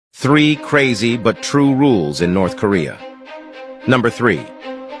3 crazy but true rules in North Korea. Number 3.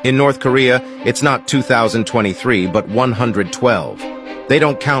 In North Korea, it's not 2023 but 112. They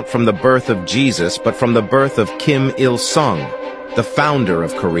don't count from the birth of Jesus but from the birth of Kim Il-sung, the founder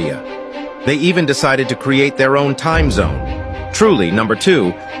of Korea. They even decided to create their own time zone. Truly, number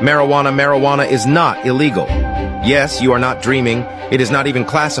 2, marijuana is not illegal. Yes, you are not dreaming. It is not even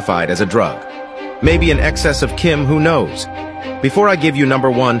classified as a drug. Maybe in excess of Kim, who knows? Before I give you number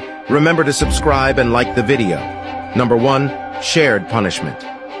 1, remember to subscribe and like the video. Number 1, shared punishment.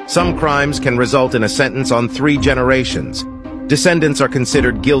 Some crimes can result in a sentence on 3 generations. Descendants are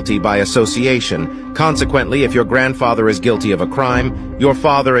considered guilty by association. Consequently, if your grandfather is guilty of a crime, your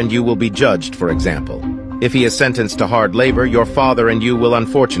father and you will be judged, for example. If he is sentenced to hard labor, your father and you will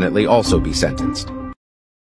unfortunately also be sentenced.